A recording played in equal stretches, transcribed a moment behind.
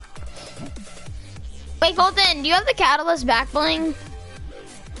Wait, Colton, do you have the catalyst back bling?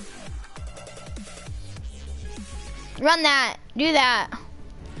 Run that. Do that.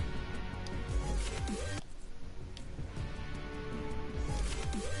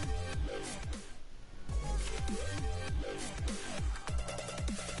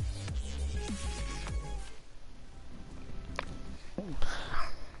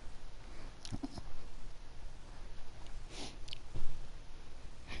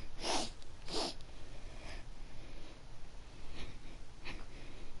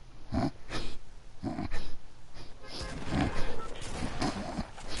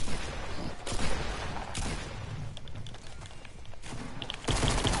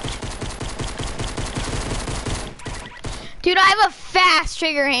 Dude, I have a fast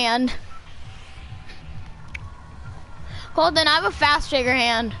trigger hand. Colton, I have a fast trigger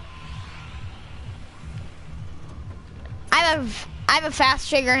hand. I have a fast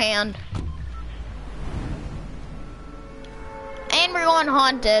trigger hand. And we're going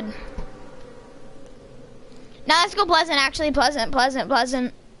haunted. Now let's go Pleasant, actually. Pleasant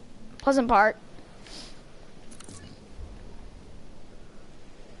Park.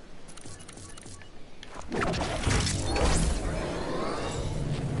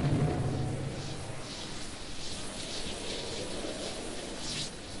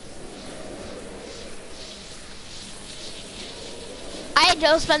 I had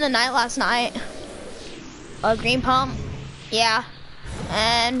Joe spend the night last night. A green pump? Yeah.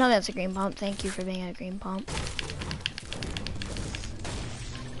 And no, that's a green pump. Thank you for being a green pump.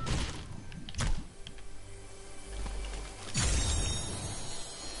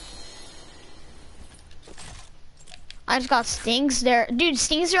 I just got stings there. Dude,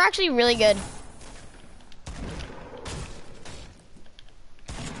 stings are actually really good.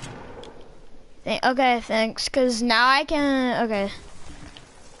 Okay, thanks. Cause now I can, okay.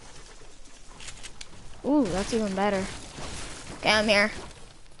 Ooh, that's even better. Okay, I'm here.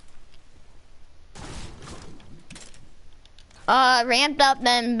 Ramped up,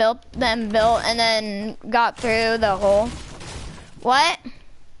 then built, and then got through the hole. What?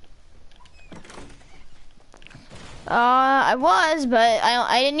 I was, but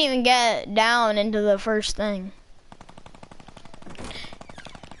I didn't even get down into the first thing.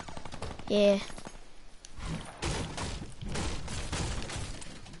 Yeah.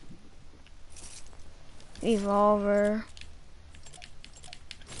 Revolver.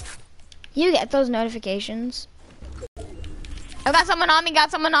 You get those notifications. I got someone on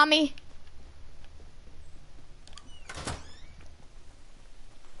me,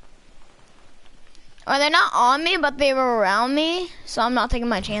 Or they're not on me, but they were around me, so I'm not taking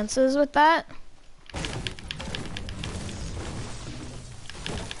my chances with that.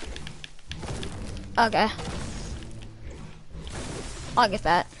 Okay. I'll get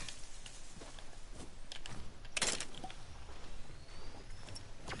that.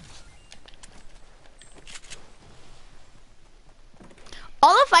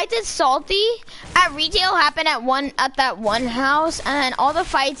 All the fights at Salty at retail happen at that one house, and then all the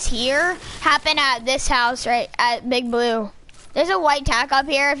fights here happen at this house right at Big Blue. There's a white tack up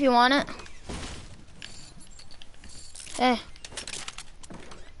here if you want it. Hey.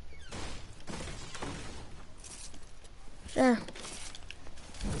 Sure.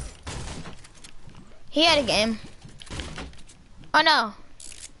 He had a game. Oh no.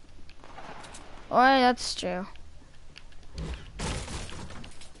 Oh, that's true.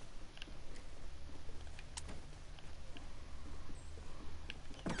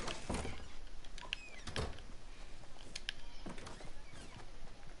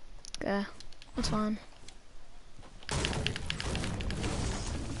 Okay, that's fine.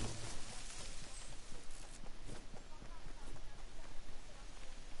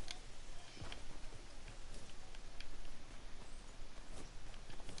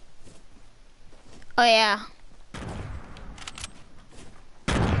 Oh yeah.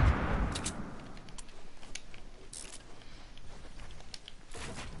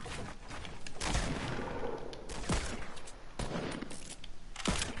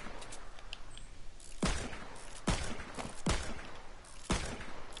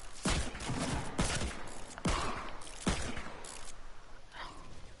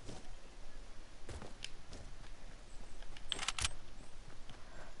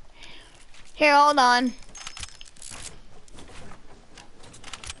 Here, hold on.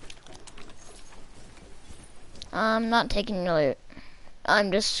 I'm not taking your loot.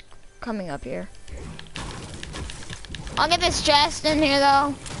 I'm just coming up here. I'll get this chest in here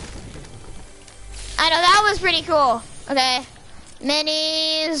though. I know that was pretty cool. Okay,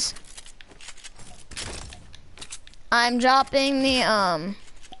 minis. I'm dropping the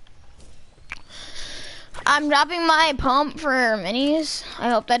I'm dropping my pump for minis. I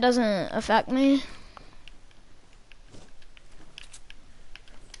hope that doesn't affect me.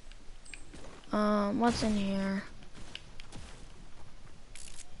 What's in here?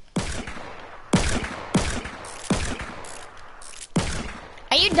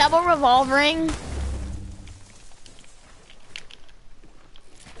 Are you double revolvering?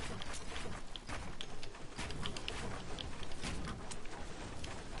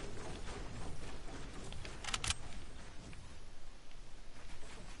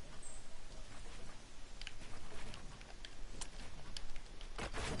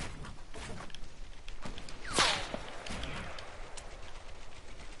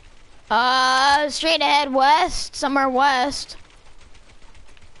 Straight ahead west, somewhere west.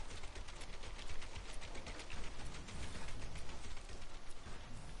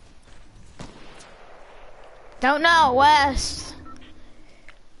 Don't know, west.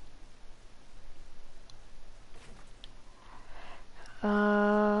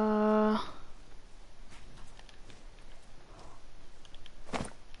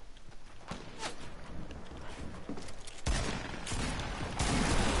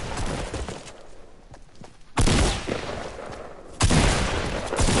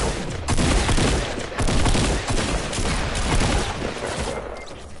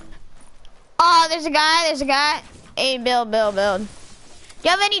 Oh, there's a guy. Hey, build. Do you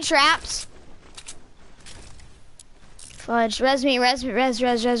have any traps? Fudge, res me.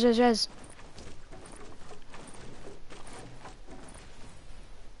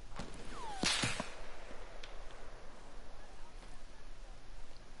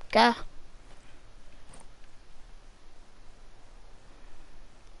 Go.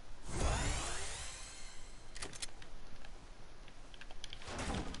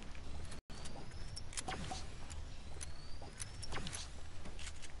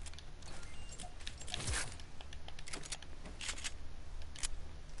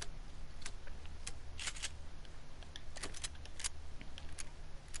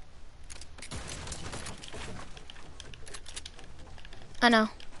 I know.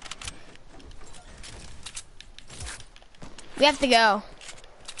 We have to go.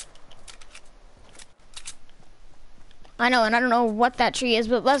 I know, and I don't know what that tree is,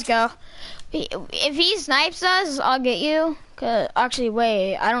 but let's go. If he snipes us, I'll get you. Actually,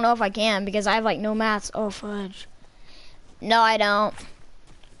 wait, I don't know if I can because I have like no mats. Oh, fudge. No, I don't.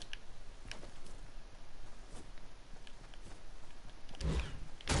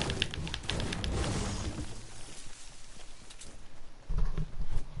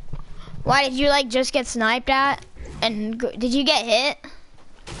 Why did you like just get sniped at? And did you get hit?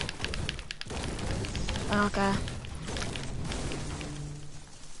 Okay.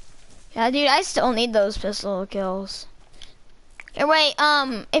 Yeah, dude, I still need those pistol kills. Hey, wait,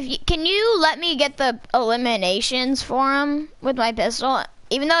 can you let me get the eliminations for him with my pistol?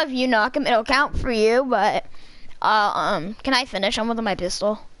 Even though if you knock him, it'll count for you, but, can I finish him with my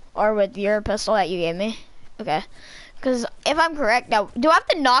pistol? Or with your pistol that you gave me? Okay. Because if I'm correct, now, do I have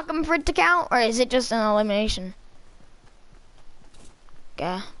to knock him for it to count, or is it just an elimination?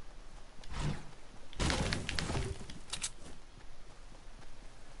 Okay.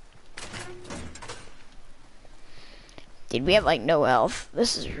 Dude, we have like no health.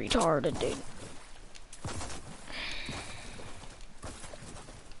 This is retarded, dude.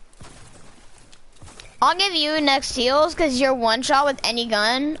 I'll give you next heals because you're one shot with any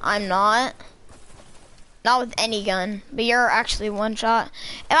gun. I'm not. Not with any gun, but you're actually one shot.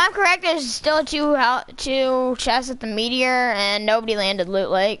 If I'm correct, there's still two chests at the meteor and nobody landed Loot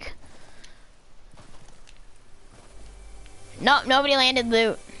Lake. Nope, nobody landed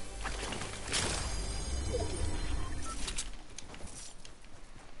loot.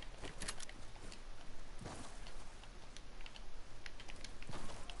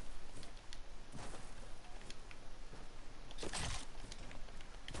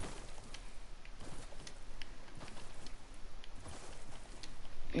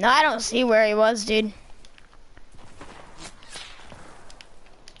 No, I don't see where he was, dude.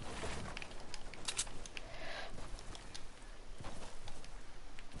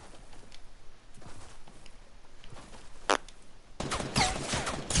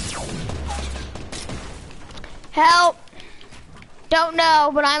 Help! Don't know,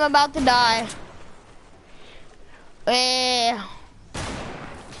 but I'm about to die.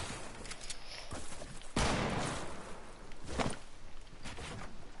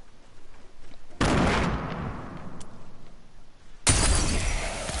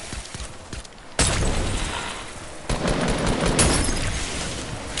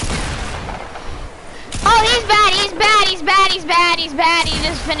 Oh, he's bad, he's bad, he's bad, he's bad, he's bad. He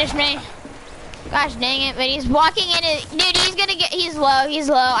just finished me. Gosh dang it, but he's walking in it. Dude, he's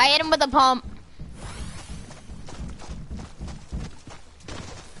low, I hit him with a pump.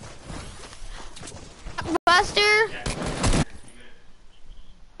 Buster.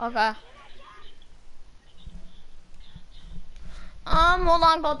 Okay. Hold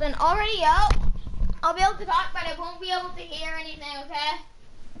on, Colton. Already up. I'll be able to talk, but I won't be able to hear anything, okay?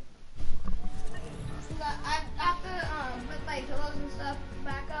 I have to, put my pillows and stuff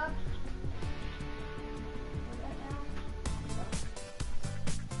back up.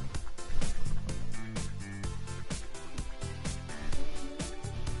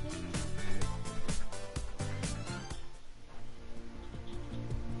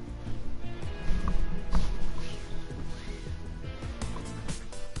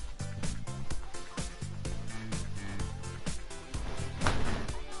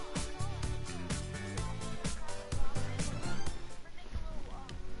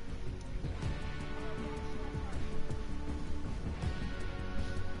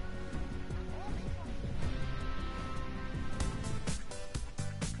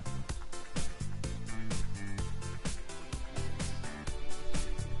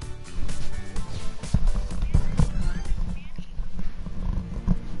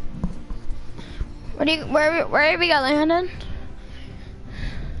 Where we got landed?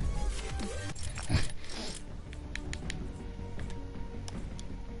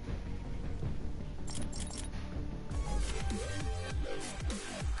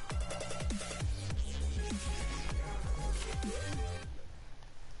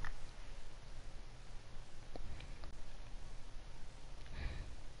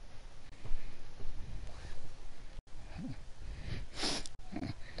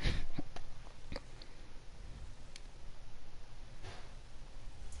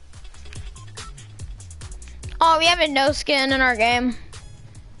 Oh, we have a no skin in our game.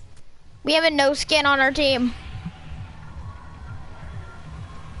 We have a no skin on our team.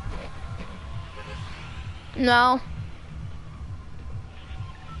 No.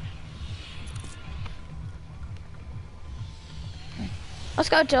 Let's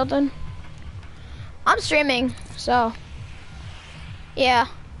go, Tilton. I'm streaming, so. Yeah.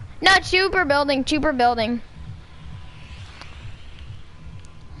 No, Chuper building, Chuper building.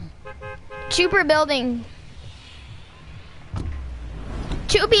 Chuper building.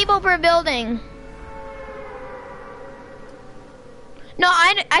 2 people per building. No,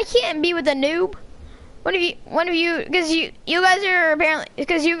 I can't be with a noob. One of you, because you guys are apparently,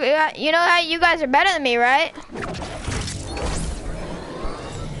 because you know how you guys are better than me, right?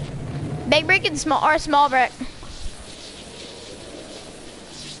 Big brick and small brick.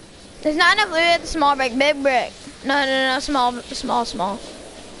 There's not enough loot at the small brick, big brick. No, small.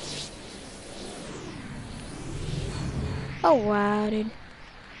 Oh wow, dude.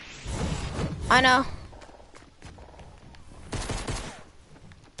 I know.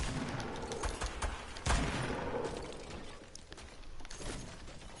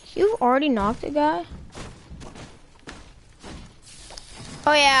 You already knocked a guy?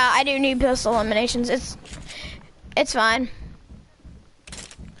 Oh yeah, I do need pistol eliminations. It's fine.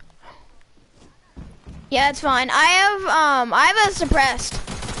 Yeah, it's fine. I have a suppressed.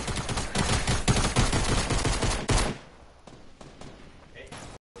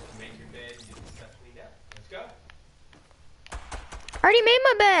 I already made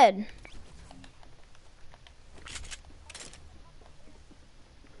my bed.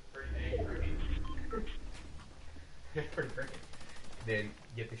 Pretty freaking. Then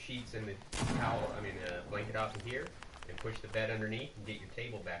get the sheets and the blanket off of here, and push the bed underneath, and get your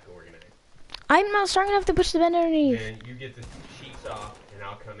table back organized. I'm not strong enough to push the bed underneath. Then you get the sheets off, and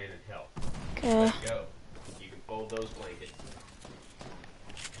I'll come in and help. Okay. Let's go. You can fold those blankets.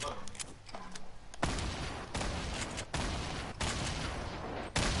 Come on.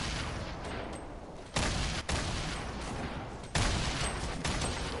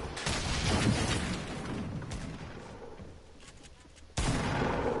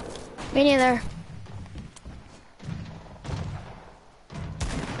 Me neither.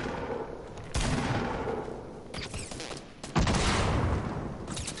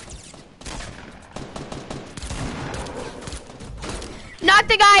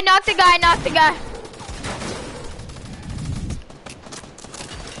 Knock the guy.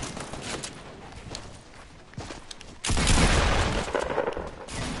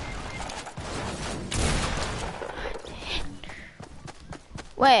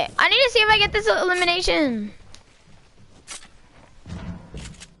 Wait, I need to see if I get this elimination.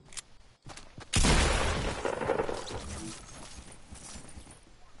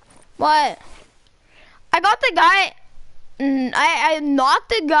 What? I got the guy. I knocked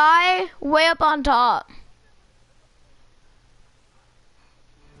the guy way up on top.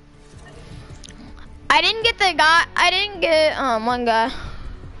 I didn't get the guy. I didn't get one guy.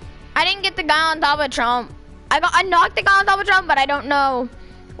 I didn't get the guy on top of Trump. I knocked the guy on top of Trump, but I don't know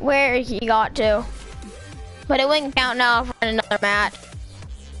where he got to. But it wouldn't count now for another match.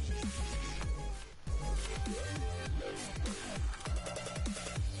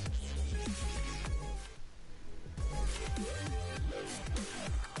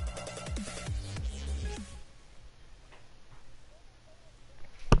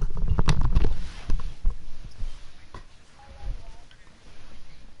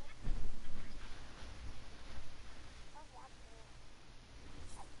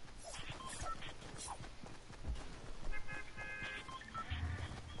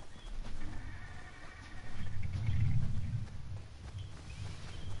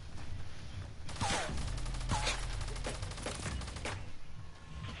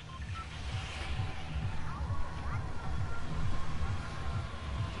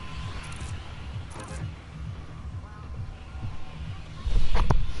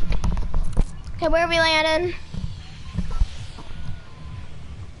 Okay, where are we landing?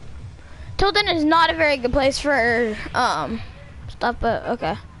 Tilden is not a very good place for stuff, but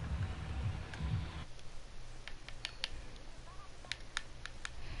okay.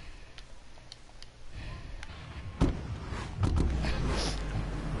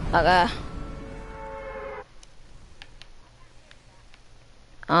 Okay.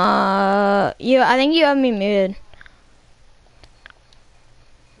 I think you have me muted.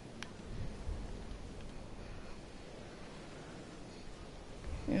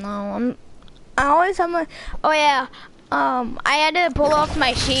 No, I always have my, oh yeah, I had to pull off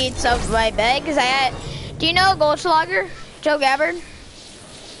my sheets of my bed, because do you know Goldschlager? Joe Gabbard?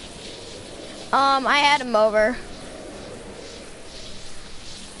 I had him over.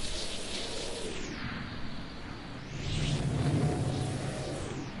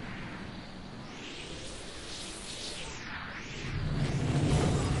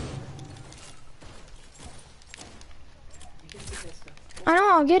 I know,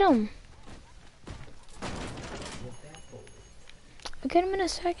 I'll get him. I'll get him in a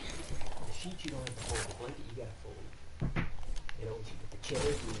second. The sheet you don't have to fold. The blanket you gotta fold. You know, with the chairs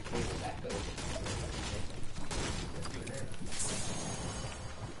and the table back over.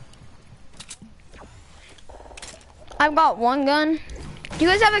 I've got one gun. Do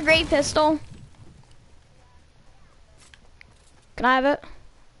you guys have a great pistol? Can I have it?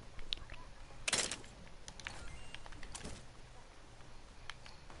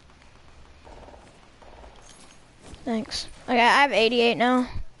 Thanks. Okay, I have 88 now.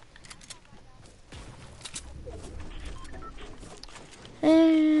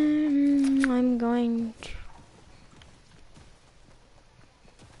 And I'm going to...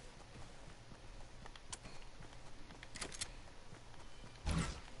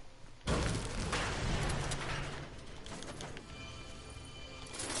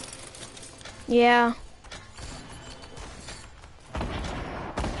 Yeah.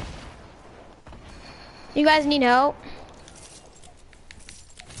 You guys need help?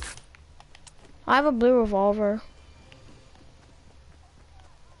 I have a blue revolver.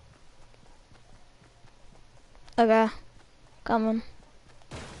 Okay. Coming.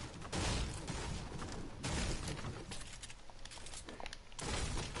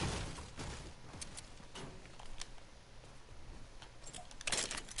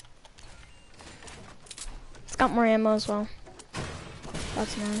 It's got more ammo as well.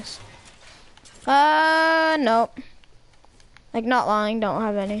 That's nice. Nope. Like, not lying, don't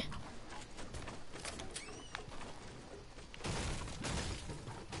have any.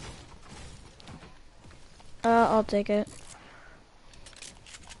 I'll take it.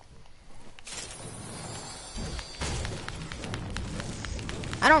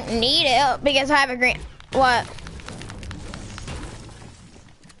 I don't need it because I have a green. What?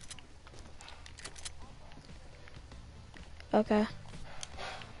 Okay.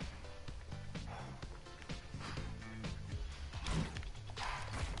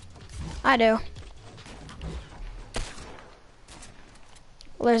 I do.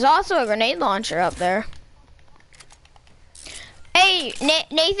 Well, there's also a grenade launcher up there. Hey,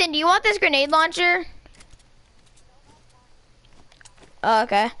 Nathan, do you want this grenade launcher? Oh,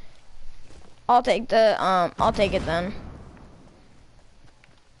 okay. I'll take it then.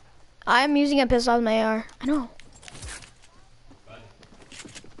 I'm using a pistol with my AR. I know.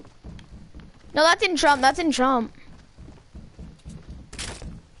 No, that's in Trump. That's in Trump.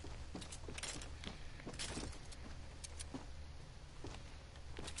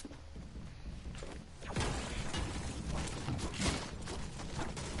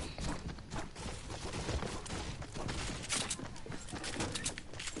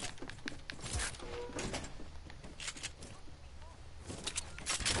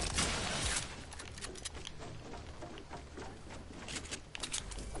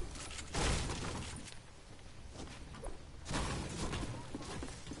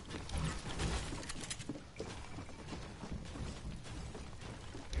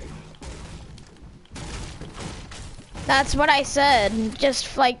 That's what I said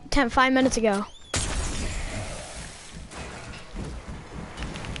just like 5 minutes ago.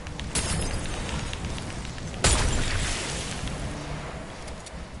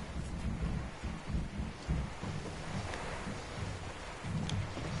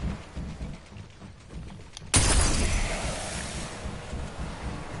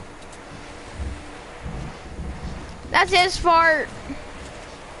 That's his fart.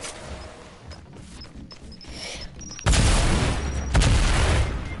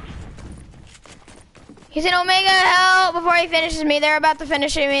 He's an Omega, help before he finishes me. They're about to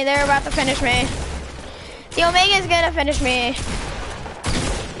finish me. They're about to finish me. The Omega is gonna finish me.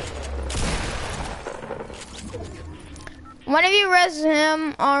 One of you res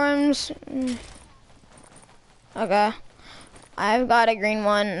him, arms. Okay. I've got a green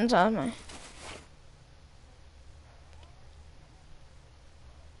one. It's on my.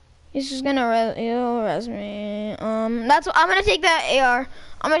 He's just gonna res me. That's what I'm gonna take that AR.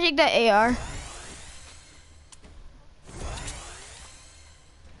 I'm gonna take that AR.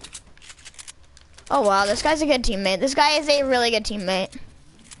 Oh wow, this guy's a good teammate. This guy is a really good teammate.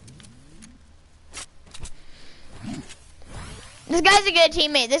 This guy's a good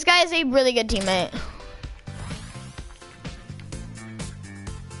teammate. This guy is a really good teammate.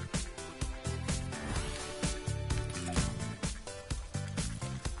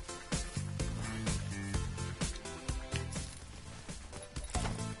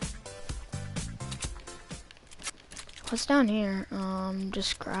 What's down here?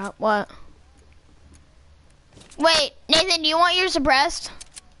 Just crap. What? Wait, Nathan, do you want yours suppressed?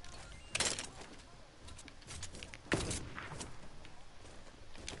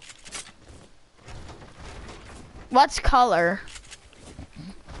 What's color?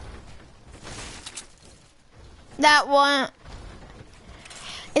 That one.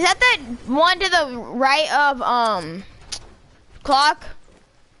 Is that the one to the right of, clock?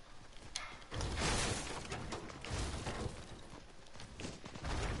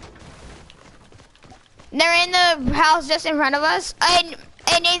 They're in the house just in front of us. And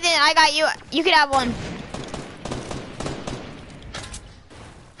Nathan, I got you. You can have one.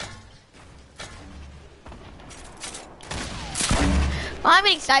 Well, I'm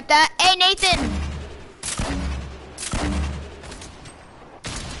getting sniped at. Hey, Nathan.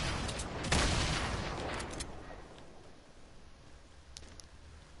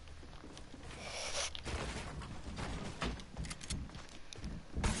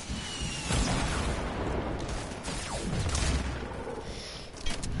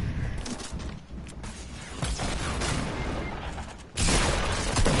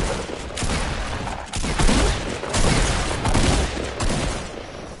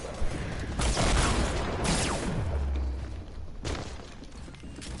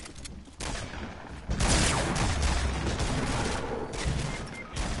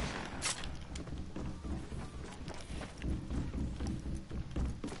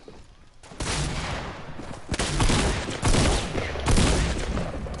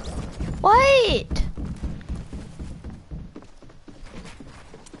 What?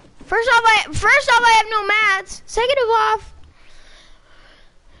 First off, I have no mats. Second of off,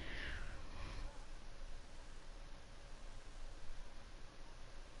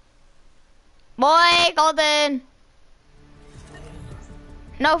 boy, Golden.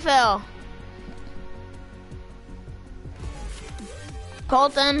 No Phil.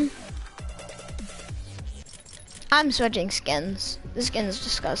 Colton. I'm switching skins. This skin's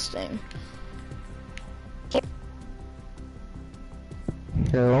disgusting.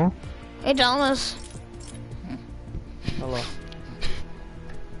 Hello? Hey, Thomas. Hello.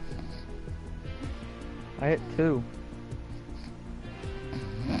 I hit 2.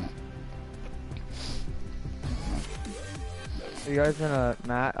 Are you guys in a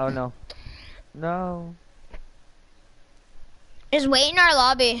mat? Oh no. No. Just wait in our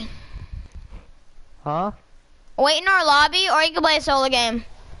lobby. Huh? Wait in our lobby, or you can play a solo game.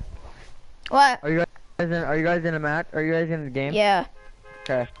 What? Are you guys in a match? Are you guys in the game? Yeah.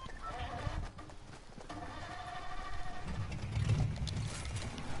 Okay.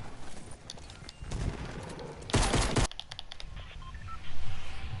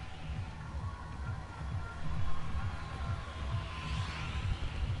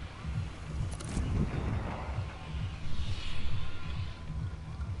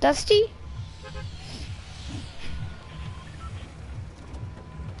 Dusty?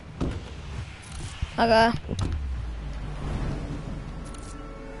 Okay.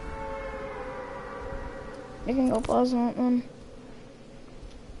 You can go pause on that one.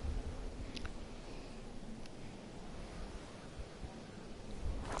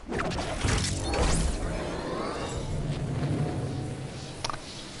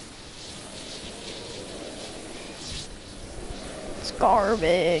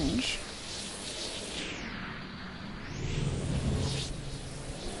 garbage.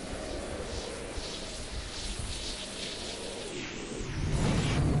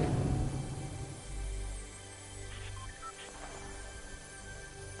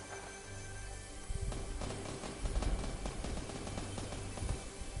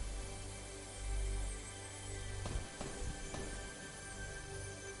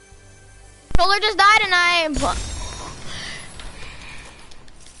 Controller just died and I...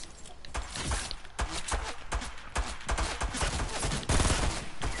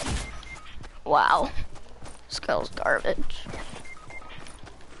 Wow. This girl's garbage.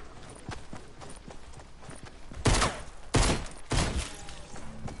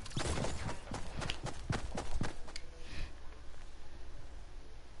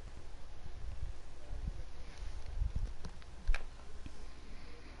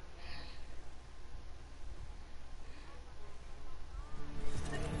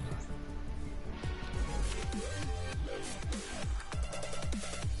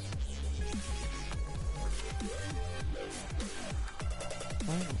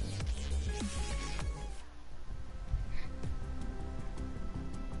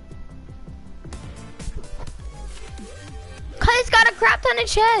 Clay's got a crap ton of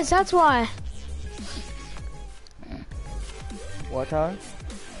chests, that's why. What time?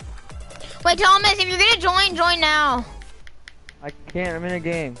 Wait, Thomas, if you're gonna join now. I can't, I'm in a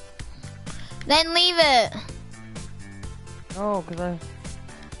game. Then leave it. No, cause I...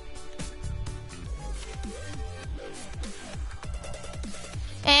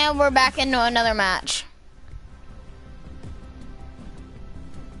 And we're back into another match.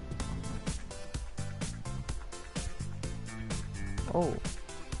 Oh.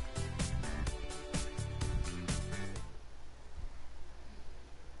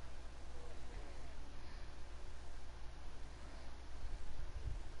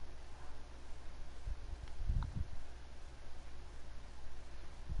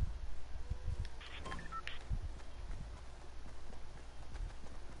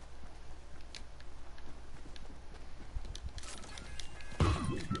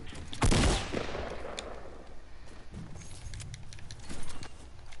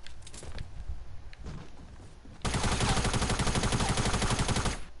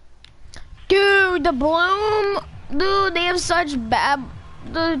 Dude, the bloom, dude, they have such bad,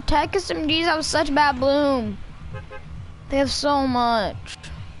 the tech SMGs have such bad bloom. They have so much.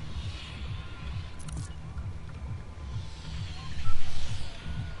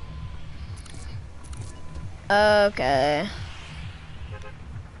 Okay.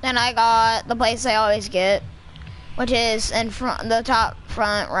 Then I got the place I always get, which is in front, the top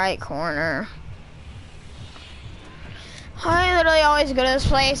front right corner. I literally always go to this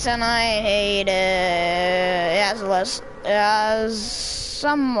place and I hate it. It has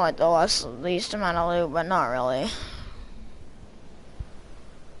somewhat the least amount of loot, but not really.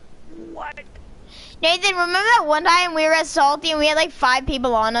 What? Nathan, remember that one time we were at Salty and we had like 5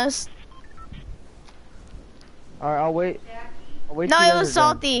 people on us? Alright, I'll wait. No, till it you was guys are done.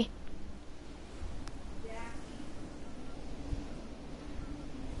 Salty.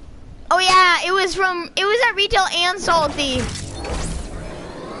 Oh yeah, it was at retail and Salty.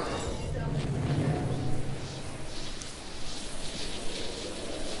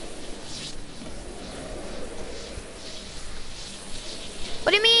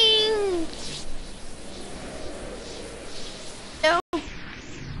 What do you mean? No.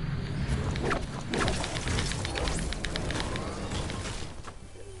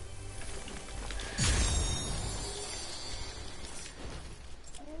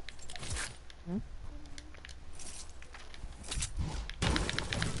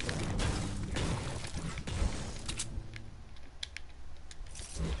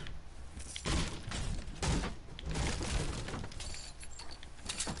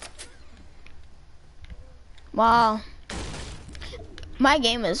 Wow. My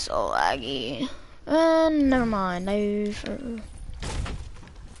game is so laggy. Never mind.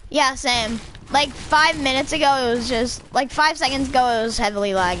 Yeah, same. Like 5 minutes ago, it was just, like 5 seconds ago, it was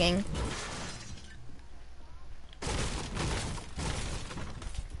heavily lagging.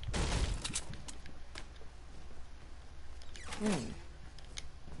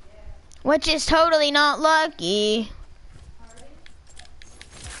 Which is totally not lucky.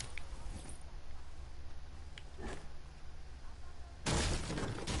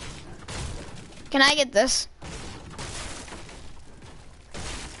 Can I get this?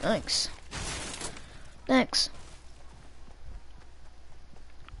 Thanks. Thanks.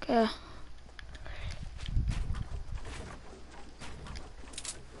 Okay.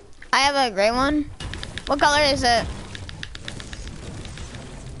 I have a gray one. What color is it?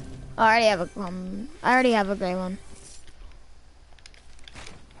 I already have a gray one.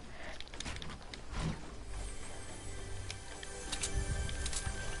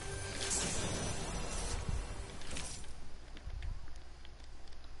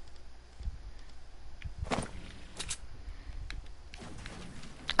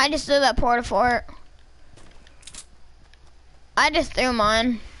 I just threw that porta fort. I just threw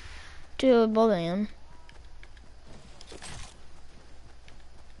mine to bullion.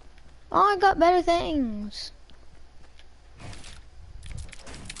 Oh, I got better things.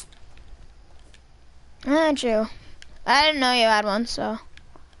 True. I didn't know you had one, so.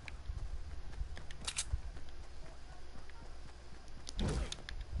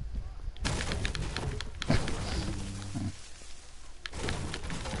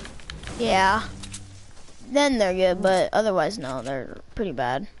 Yeah. Then they're good, but otherwise, no, they're pretty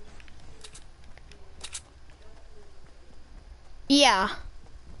bad. Yeah.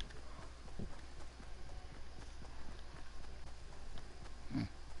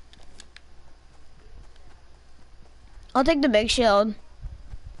 I'll take the big shield.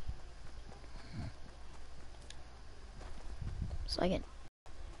 Second.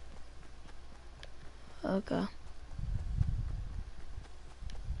 Okay.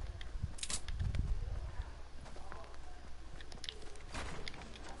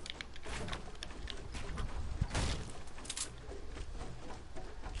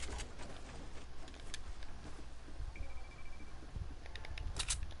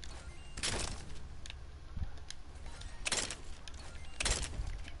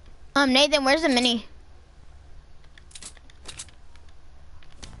 Nathan, where's the mini?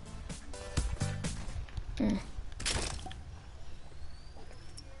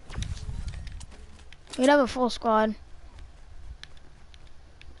 We'd have a full squad.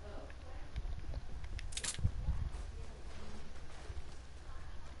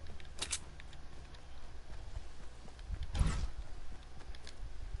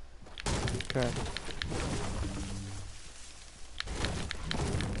 Okay.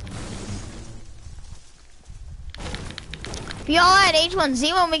 If y'all had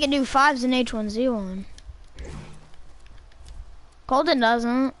H1Z1, we can do 5s in H1Z1. Colton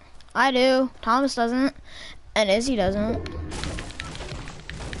doesn't. I do. Thomas doesn't. And Izzy doesn't.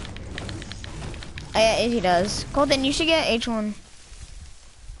 Oh, yeah, Izzy does. Colton, you should get H1.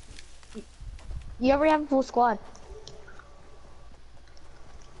 You already have a full squad.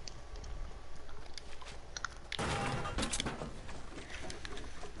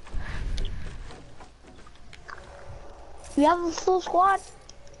 You have a full squad?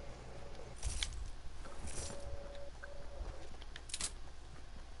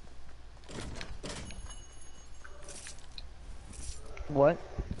 What?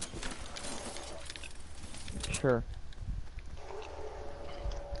 Sure.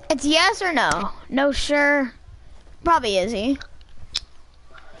 It's yes or no? No, sure. Probably Izzy.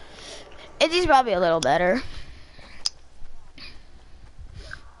 Izzy's probably a little better.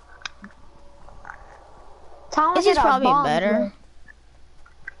 Thomas Izzy's had a probably bomb, better. bro.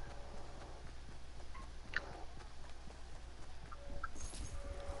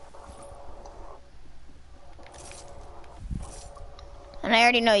 And I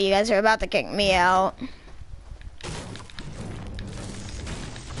already know you guys are about to kick me out.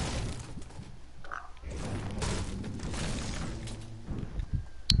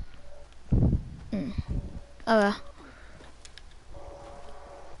 Okay.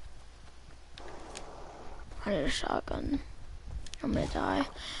 I need a shotgun. I'm gonna die.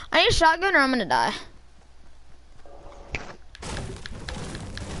 I need a shotgun or I'm gonna die.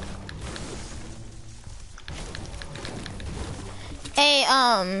 Hey,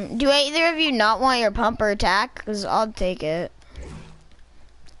 do either of you not want your pump or attack? Cause I'll take it.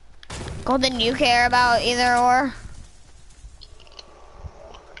 Golden, you care about either or?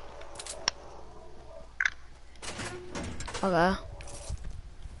 Okay.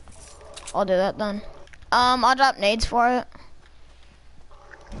 I'll do that then. I'll drop nades for it.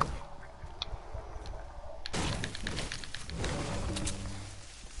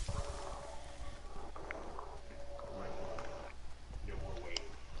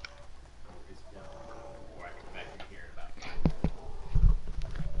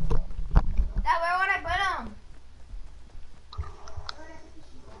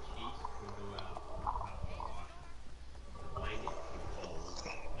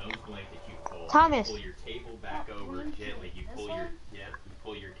 Thomas. Pull your table back over gently. You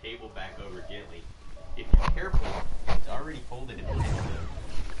pull your table back over gently. If you're careful, it's already folded in place.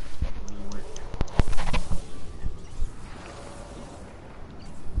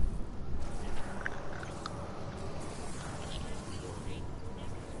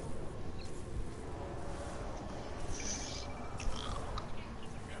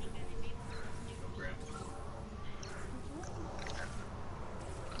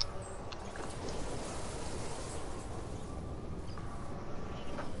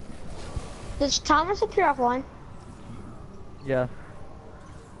 Does Thomas appear offline? Yeah.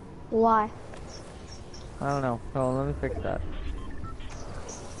 Why? I don't know. Hold on, let me fix that.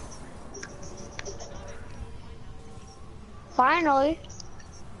 Finally.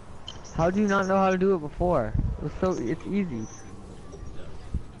 How do you not know how to do it before? It's easy.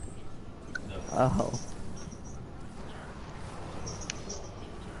 Oh.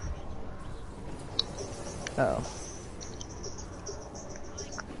 Oh.